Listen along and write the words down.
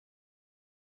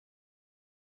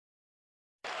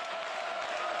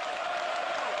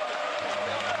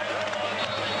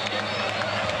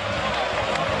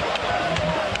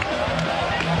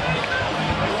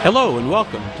Hello and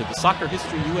welcome to the Soccer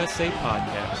History USA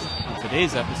podcast. In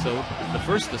today's episode, the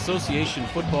first association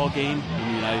football game in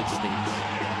the United States.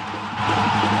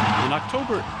 In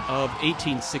October of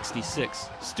 1866,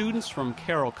 students from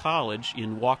Carroll College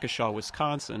in Waukesha,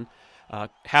 Wisconsin,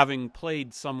 having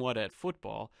played somewhat at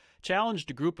football,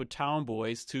 challenged a group of town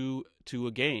boys to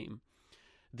a game.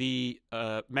 The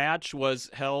match was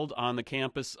held on the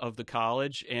campus of the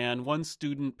college, and one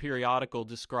student periodical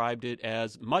described it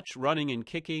as much running and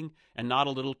kicking and not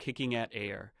a little kicking at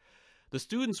air. The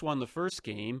students won the first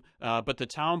game, but the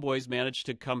town boys managed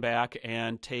to come back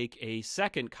and take a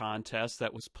second contest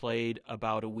that was played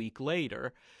about a week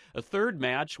later. A third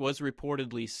match was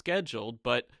reportedly scheduled,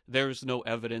 but there's no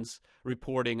evidence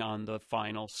reporting on the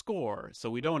final score, so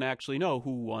we don't actually know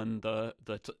who won the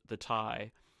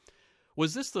tie.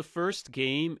 Was this the first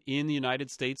game in the United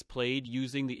States played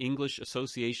using the English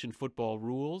Association football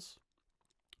rules?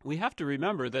 We have to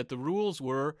remember that the rules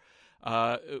were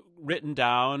written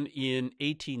down in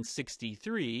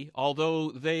 1863,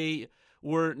 although they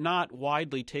were not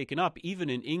widely taken up, even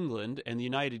in England and the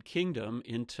United Kingdom,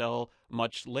 until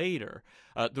much later.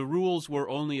 The rules were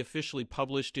only officially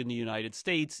published in the United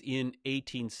States in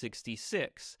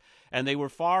 1866, and they were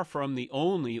far from the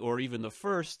only or even the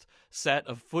first set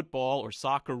of football or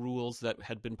soccer rules that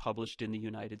had been published in the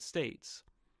United States.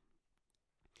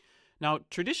 Now,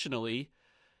 traditionally,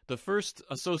 the first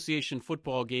association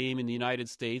football game in the United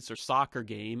States, or soccer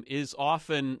game, is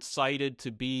often cited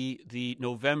to be the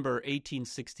November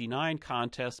 1869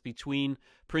 contest between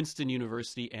Princeton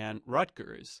University and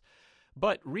Rutgers.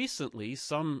 But recently,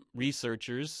 some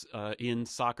researchers in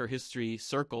soccer history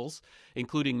circles,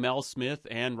 including Mel Smith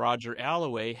and Roger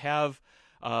Alloway, have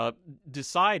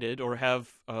decided or have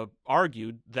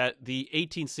argued that the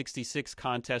 1866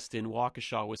 contest in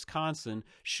Waukesha, Wisconsin,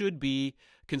 should be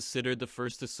considered the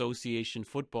first association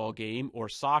football game or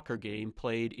soccer game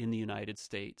played in the United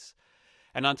States.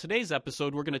 And on today's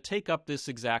episode, we're going to take up this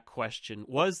exact question.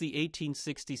 Was the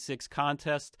 1866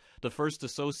 contest the first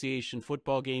association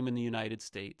football game in the United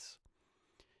States?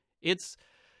 It's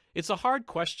a hard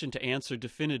question to answer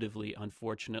definitively,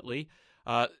 unfortunately,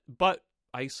 but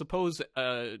I suppose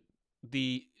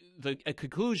the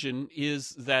conclusion is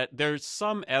that there's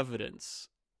some evidence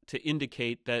to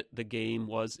indicate that the game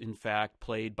was in fact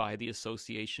played by the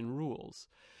association rules.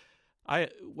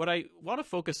 What I want to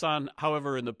focus on,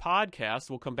 however, in the podcast,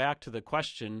 we'll come back to the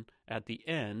question at the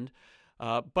end,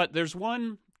 but there's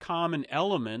one common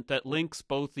element that links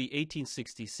both the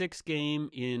 1866 game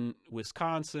in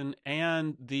Wisconsin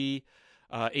and the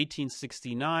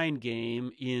 1869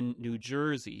 game in New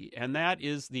Jersey, and that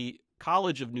is the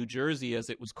College of New Jersey, as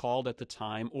it was called at the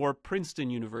time, or Princeton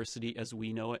University as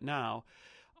we know it now.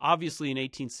 Obviously, in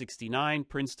 1869,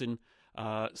 Princeton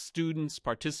students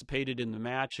participated in the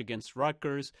match against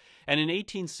Rutgers, and in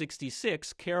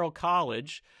 1866, Carroll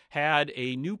College had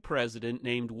a new president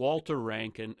named Walter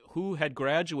Rankin, who had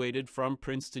graduated from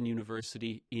Princeton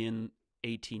University in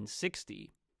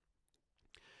 1860.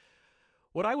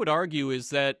 What I would argue is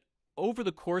that over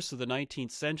the course of the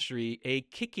 19th century, a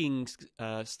kicking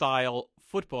style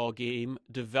football game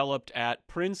developed at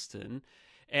Princeton,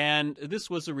 and this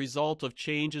was a result of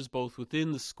changes both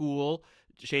within the school,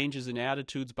 changes in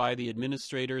attitudes by the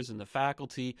administrators and the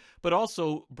faculty, but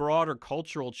also broader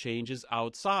cultural changes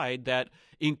outside that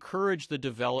encouraged the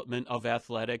development of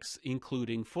athletics,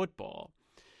 including football.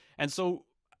 And so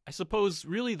I suppose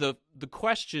really the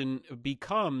question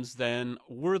becomes then,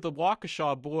 were the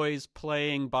Waukesha boys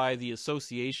playing by the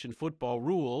association football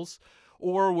rules,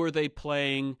 or were they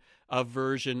playing a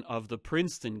version of the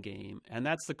Princeton game? And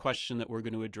that's the question that we're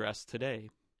going to address today.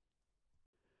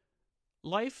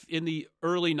 Life in the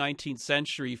early 19th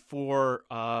century for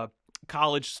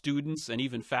college students and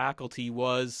even faculty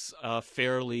was a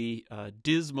fairly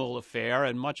dismal affair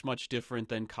and much, much different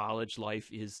than college life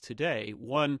is today.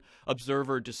 One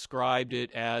observer described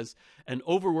it as an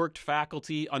overworked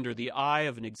faculty under the eye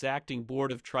of an exacting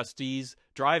board of trustees,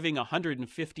 driving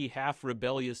 150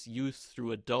 half-rebellious youths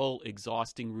through a dull,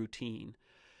 exhausting routine.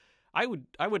 I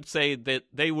would say that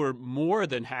they were more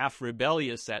than half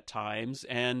rebellious at times,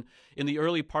 and in the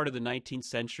early part of the 19th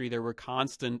century, there were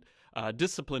constant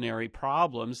disciplinary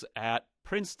problems at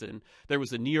Princeton. There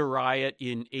was a near riot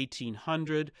in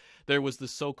 1800. There was the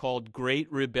so-called Great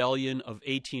Rebellion of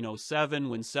 1807,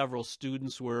 when several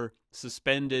students were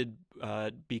suspended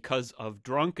because of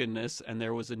drunkenness, and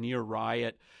there was a near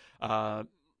riot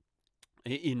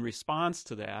in response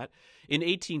to that. In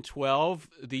 1812,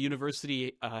 the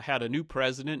university had a new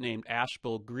president named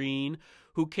Ashbel Green,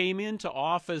 who came into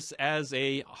office as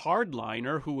a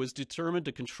hardliner who was determined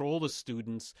to control the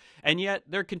students, and yet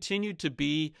there continued to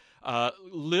be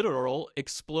literal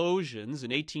explosions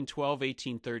in 1812,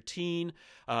 1813.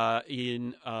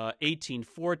 In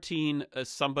 1814,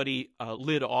 somebody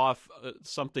lit off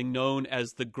something known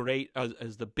as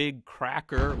the Big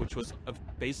Cracker, which was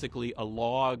basically a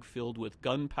log filled with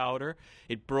gunpowder.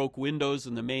 It broke windows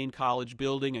in the main college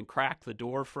building and cracked the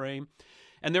door frame.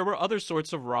 And there were other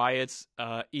sorts of riots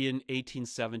in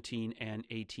 1817 and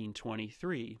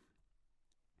 1823.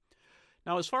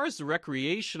 Now, as far as the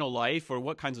recreational life, or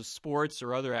what kinds of sports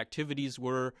or other activities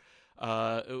were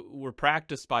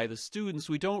practiced by the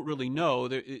students, we don't really know.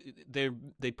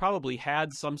 They probably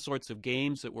had some sorts of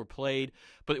games that were played,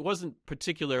 but it wasn't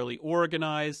particularly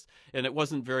organized, and it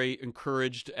wasn't very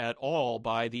encouraged at all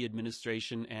by the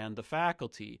administration and the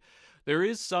faculty. There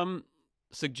is some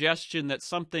suggestion that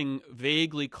something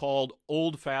vaguely called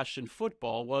old-fashioned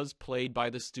football was played by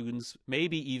the students,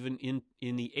 maybe even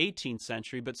in the 18th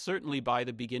century, but certainly by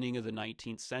the beginning of the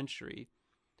 19th century.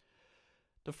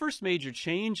 The first major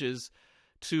changes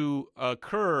to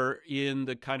occur in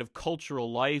the kind of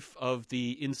cultural life of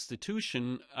the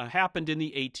institution happened in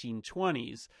the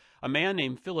 1820s. A man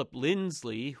named Philip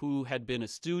Lindsley, who had been a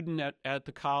student at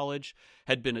the college,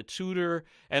 had been a tutor,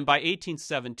 and by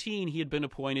 1817 he had been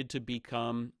appointed to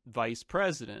become vice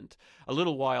president. A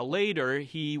little while later,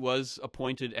 he was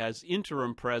appointed as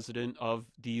interim president of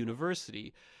the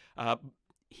university.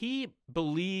 He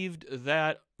believed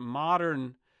that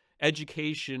modern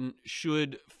education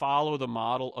should follow the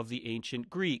model of the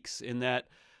ancient Greeks, in that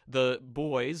the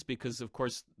boys, because of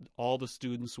course all the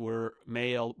students were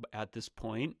male at this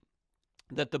point,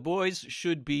 that the boys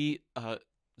should be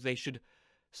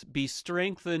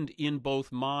strengthened in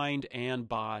both mind and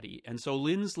body. And so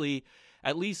Lindsley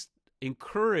at least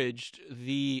encouraged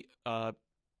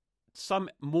some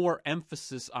more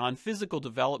emphasis on physical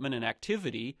development and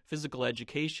activity, physical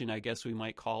education, I guess we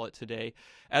might call it today,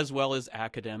 as well as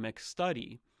academic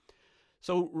study.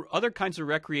 So other kinds of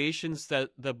recreations that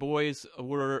the boys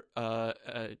were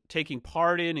taking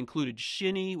part in included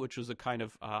shinny, which was a kind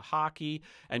of hockey,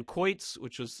 and quoits,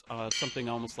 which was something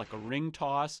almost like a ring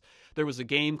toss. There was a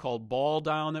game called ball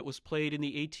down that was played in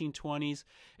the 1820s,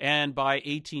 and by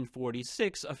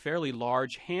 1846, a fairly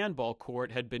large handball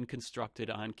court had been constructed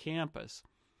on campus.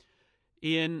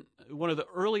 In one of the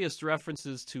earliest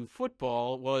references to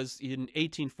football was in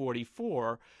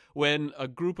 1844, when a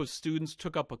group of students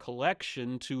took up a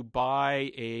collection to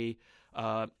buy a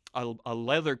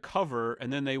leather cover,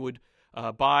 and then they would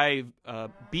buy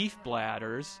beef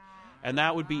bladders, and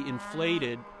that would be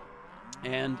inflated,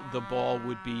 and the ball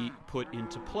would be put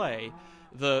into play.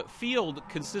 The field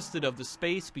consisted of the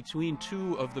space between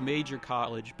two of the major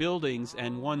college buildings,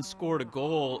 and one scored a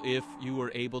goal if you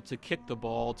were able to kick the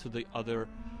ball to the other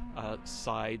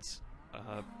side's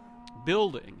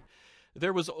building.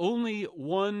 There was only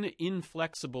one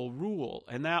inflexible rule,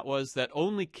 and that was that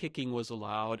only kicking was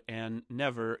allowed and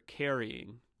never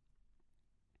carrying.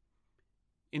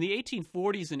 In the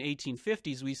 1840s and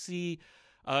 1850s, we see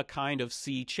a kind of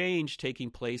sea change taking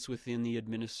place within the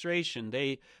administration.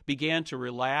 They began to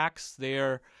relax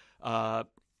their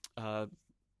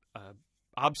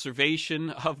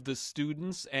observation of the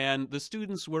students, and the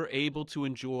students were able to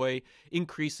enjoy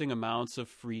increasing amounts of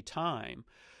free time.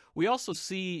 We also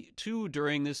see, too,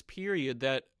 during this period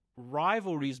that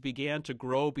rivalries began to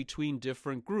grow between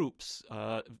different groups.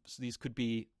 These could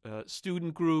be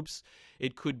student groups.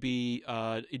 It could be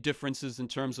differences in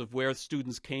terms of where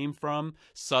students came from.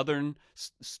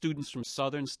 Students from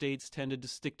southern states tended to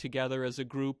stick together as a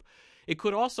group. It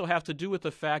could also have to do with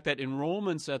the fact that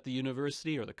enrollments at the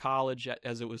university, or the college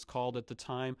as it was called at the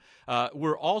time,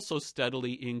 were also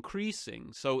steadily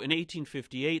increasing. So in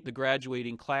 1858, the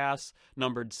graduating class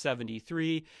numbered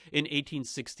 73. In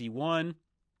 1861,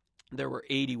 there were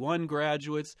 81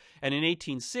 graduates, and in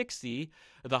 1860,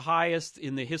 the highest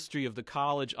in the history of the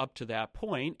college up to that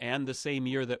point, and the same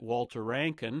year that Walter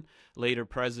Rankin, later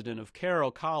president of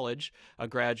Carroll College,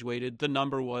 graduated, the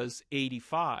number was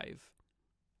 85.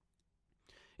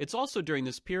 It's also during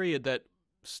this period that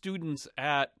students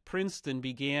at Princeton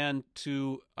began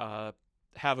to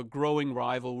have a growing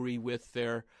rivalry with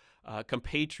their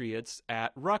compatriots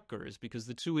at Rutgers, because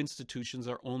the two institutions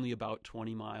are only about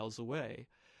 20 miles away.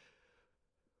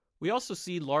 We also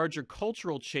see larger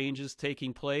cultural changes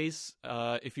taking place.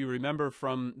 If you remember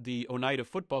from the Oneida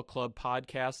Football Club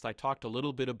podcast, I talked a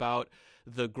little bit about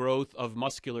the growth of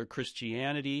muscular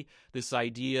Christianity, this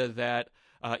idea that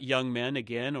young men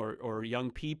again, or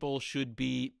young people, should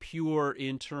be pure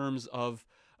in terms of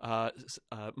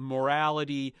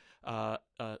morality,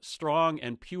 strong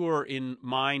and pure in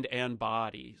mind and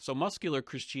body. So muscular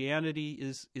Christianity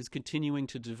is continuing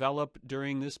to develop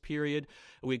during this period.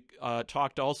 We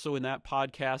talked also in that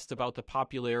podcast about the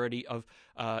popularity of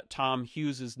Tom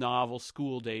Hughes's novel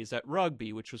School Days at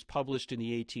Rugby, which was published in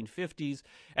the 1850s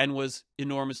and was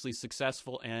enormously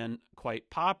successful and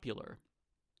quite popular.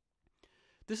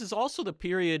 This is also the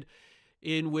period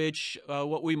in which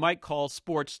what we might call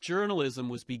sports journalism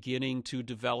was beginning to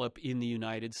develop in the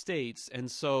United States. And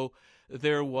so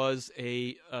there was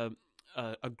a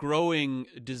growing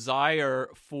desire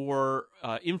for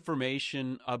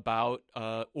information about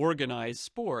organized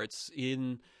sports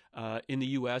in the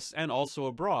U.S. and also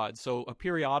abroad. So a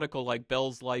periodical like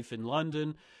Bell's Life in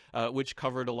London, which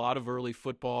covered a lot of early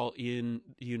football in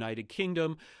the United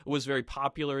Kingdom, was very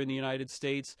popular in the United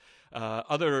States.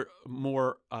 Other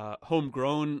more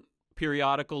homegrown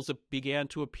periodicals began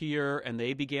to appear, and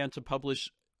they began to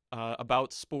publish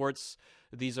about sports.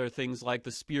 These are things like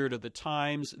The Spirit of the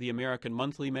Times, the American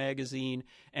Monthly Magazine,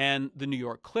 and the New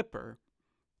York Clipper.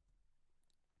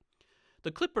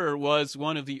 The Clipper was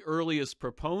one of the earliest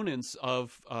proponents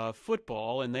of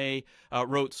football, and they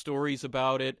wrote stories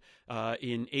about it.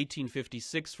 In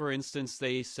 1856, for instance,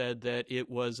 they said that it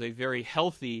was a very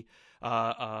healthy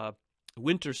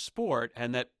winter sport,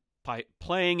 and that by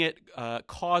playing it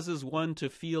causes one to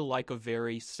feel like a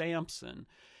very Samson.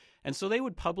 And so they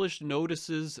would publish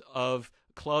notices of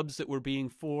clubs that were being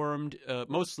formed,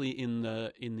 mostly in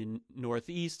the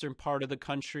northeastern part of the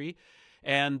country.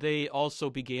 And they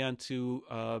also began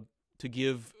to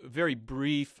give very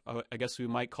brief, I guess we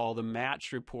might call them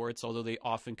match reports, although they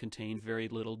often contained very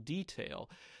little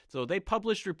detail. So they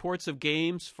published reports of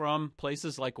games from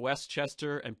places like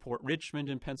Westchester and Port Richmond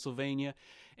in Pennsylvania,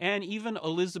 and even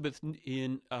Elizabeth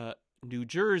in New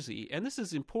Jersey. And this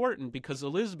is important because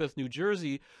Elizabeth, New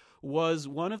Jersey, was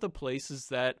one of the places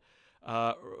that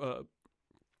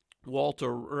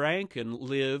Walter Rankin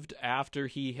lived after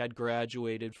he had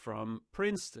graduated from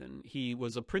Princeton. He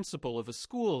was a principal of a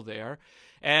school there,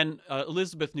 and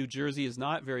Elizabeth, New Jersey is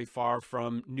not very far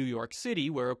from New York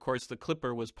City, where, of course, the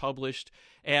Clipper was published,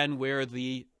 and where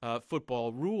the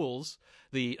football rules,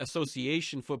 the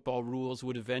association football rules,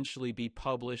 would eventually be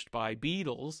published by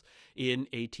Beadles in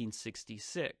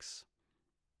 1866.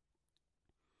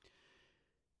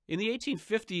 In the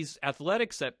 1850s,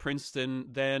 athletics at Princeton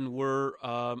then were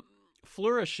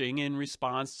flourishing in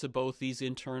response to both these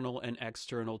internal and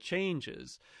external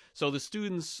changes. So the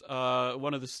students,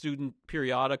 one of the student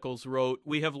periodicals wrote,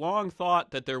 "We have long thought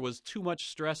that there was too much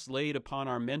stress laid upon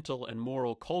our mental and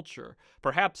moral culture,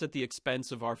 perhaps at the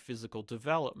expense of our physical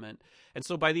development." And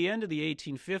so by the end of the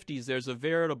 1850s, there's a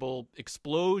veritable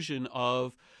explosion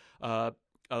of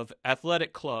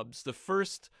athletic clubs. The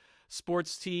first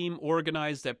sports team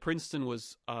organized at Princeton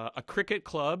was a cricket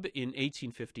club in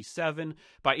 1857.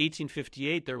 By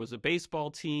 1858, there was a baseball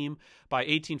team. By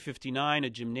 1859, a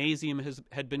gymnasium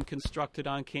had been constructed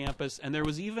on campus, and there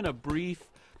was even a brief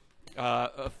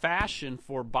fashion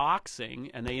for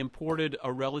boxing, and they imported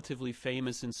a relatively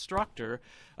famous instructor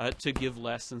to give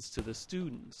lessons to the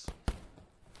students.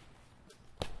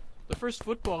 The first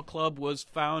football club was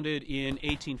founded in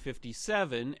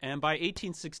 1857, and by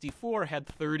 1864 had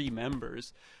 30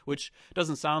 members, which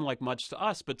doesn't sound like much to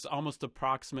us, but it's almost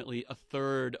approximately a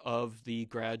third of the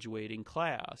graduating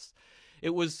class.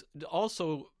 It was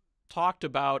also talked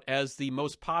about as the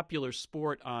most popular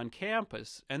sport on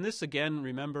campus, and this, again,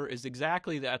 remember, is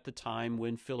exactly at the time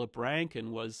when Philip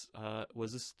Rankin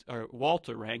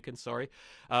Walter Rankin,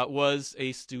 was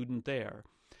a student there.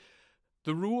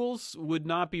 The rules would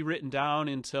not be written down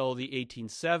until the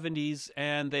 1870s,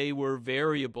 and they were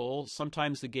variable.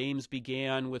 Sometimes the games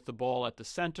began with the ball at the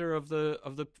center of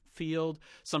the field.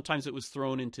 Sometimes it was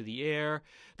thrown into the air.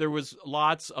 There was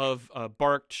lots of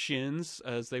barked shins,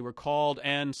 as they were called,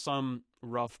 and some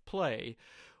rough play.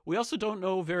 We also don't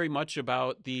know very much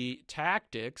about the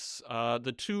tactics.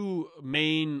 The two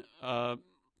main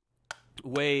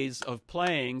ways of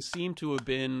playing seem to have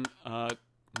been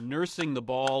nursing the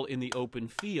ball in the open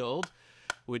field,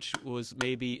 which was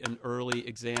maybe an early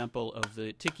example of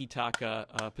the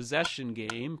tiki-taka possession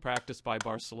game practiced by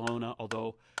Barcelona,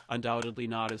 although undoubtedly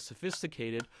not as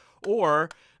sophisticated, or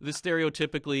the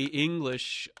stereotypically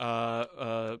English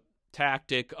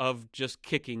tactic of just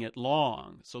kicking it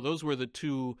long. So those were the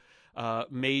two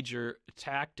major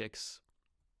tactics.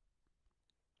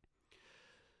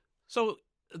 So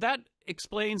that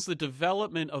explains the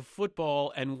development of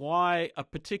football and why a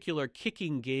particular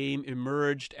kicking game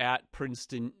emerged at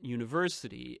Princeton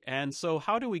University. And so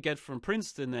how do we get from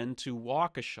Princeton then to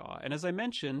Waukesha? And as I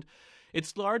mentioned,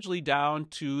 it's largely down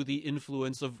to the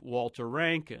influence of Walter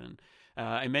Rankin.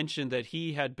 I mentioned that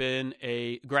he had been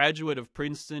a graduate of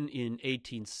Princeton in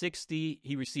 1860.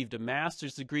 He received a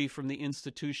master's degree from the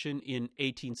institution in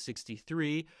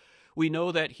 1863. We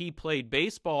know that he played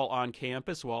baseball on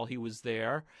campus while he was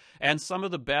there, and some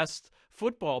of the best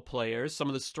football players, some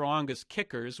of the strongest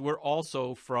kickers, were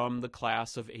also from the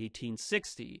class of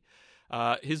 1860.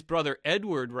 His brother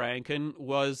Edward Rankin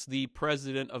was the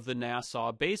president of the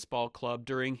Nassau Baseball Club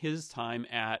during his time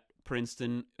at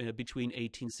Princeton between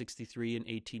 1863 and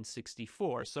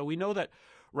 1864. So we know that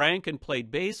Rankin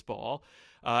played baseball,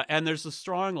 and there's a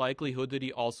strong likelihood that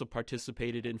he also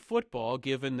participated in football,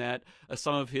 given that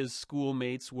some of his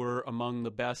schoolmates were among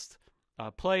the best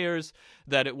players,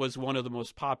 that it was one of the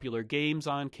most popular games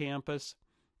on campus.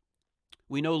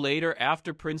 We know later,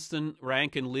 after Princeton,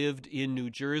 Rankin lived in New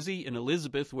Jersey, in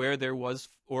Elizabeth, where there was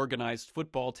organized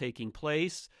football taking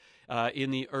place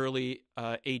in the early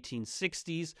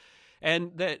 1860s,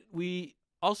 and that we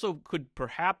also could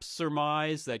perhaps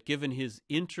surmise that given his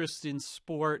interest in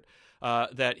sport,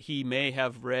 that he may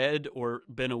have read or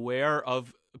been aware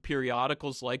of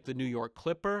periodicals like the New York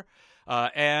Clipper,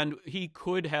 and he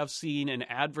could have seen an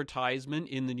advertisement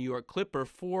in the New York Clipper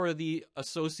for the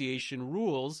Association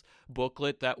Rules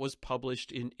booklet that was published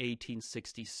in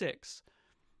 1866.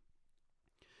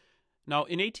 Now,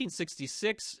 in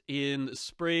 1866, in the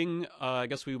spring, I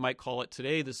guess we might call it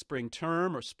today the spring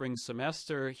term or spring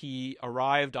semester, he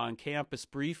arrived on campus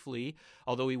briefly,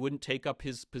 although he wouldn't take up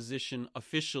his position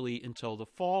officially until the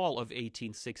fall of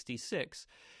 1866.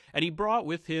 And he brought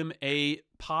with him a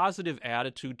positive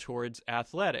attitude towards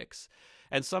athletics.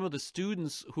 And some of the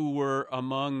students who were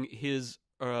among his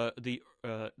the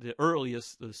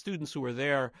students who were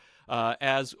there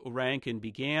as Rankin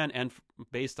began, and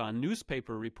based on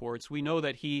newspaper reports, we know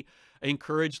that he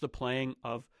encouraged the playing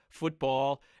of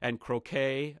football and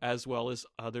croquet as well as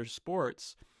other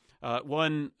sports.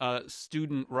 One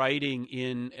student writing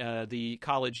in the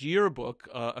college yearbook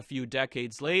a few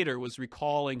decades later was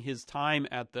recalling his time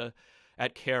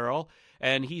at Carroll,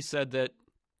 and he said that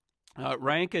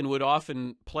Rankin would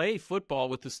often play football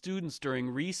with the students during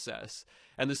recess,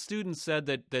 and the students said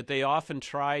that they often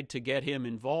tried to get him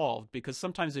involved, because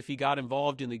sometimes if he got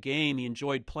involved in the game, he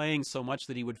enjoyed playing so much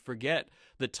that he would forget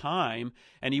the time,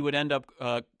 and he would end up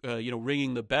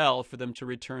ringing the bell for them to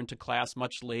return to class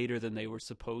much later than they were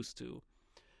supposed to.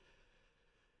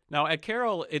 Now, at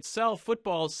Carroll itself,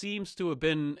 football seems to have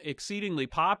been exceedingly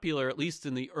popular, at least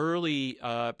in the early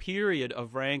period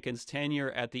of Rankin's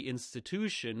tenure at the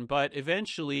institution, but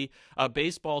eventually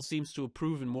baseball seems to have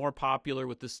proven more popular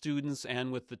with the students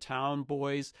and with the town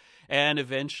boys, and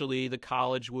eventually the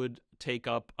college would take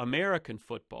up American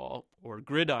football or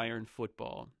gridiron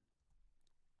football.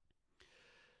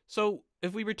 So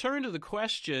if we return to the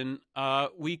question,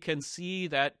 we can see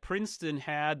that Princeton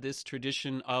had this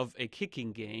tradition of a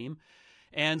kicking game.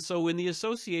 And so when the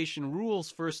association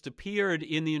rules first appeared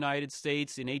in the United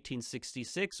States in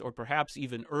 1866, or perhaps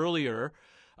even earlier,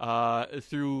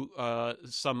 through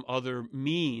some other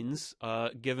means,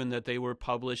 given that they were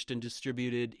published and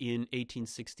distributed in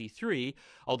 1863,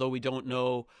 although we don't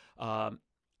know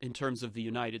in terms of the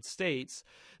United States,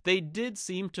 they did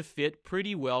seem to fit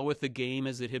pretty well with the game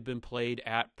as it had been played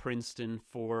at Princeton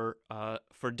for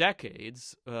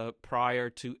decades prior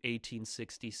to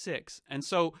 1866. And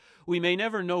so we may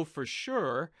never know for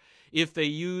sure if they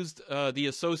used the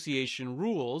association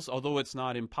rules, although it's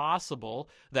not impossible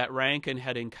that Rankin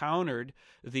had encountered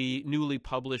the newly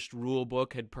published rule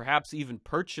book, had perhaps even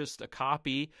purchased a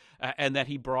copy, and that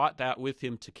he brought that with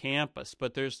him to campus.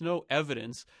 But there's no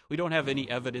evidence. We don't have any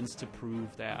evidence to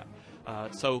prove that.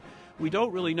 So we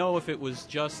don't really know if it was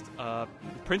just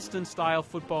Princeton-style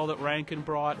football that Rankin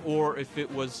brought, or if it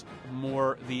was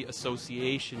more the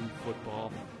association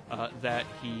football that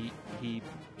he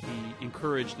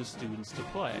encouraged the students to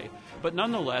play. But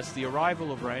nonetheless, the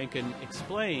arrival of Rankin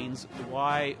explains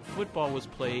why football was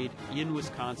played in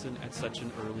Wisconsin at such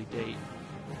an early date.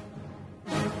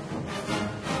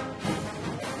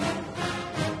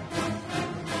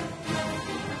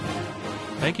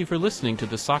 Thank you for listening to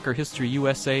the Soccer History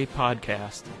USA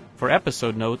podcast. For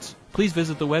episode notes, please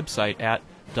visit the website at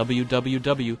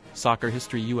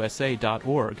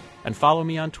www.soccerhistoryusa.org and follow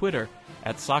me on Twitter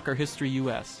at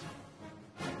SoccerHistoryUS.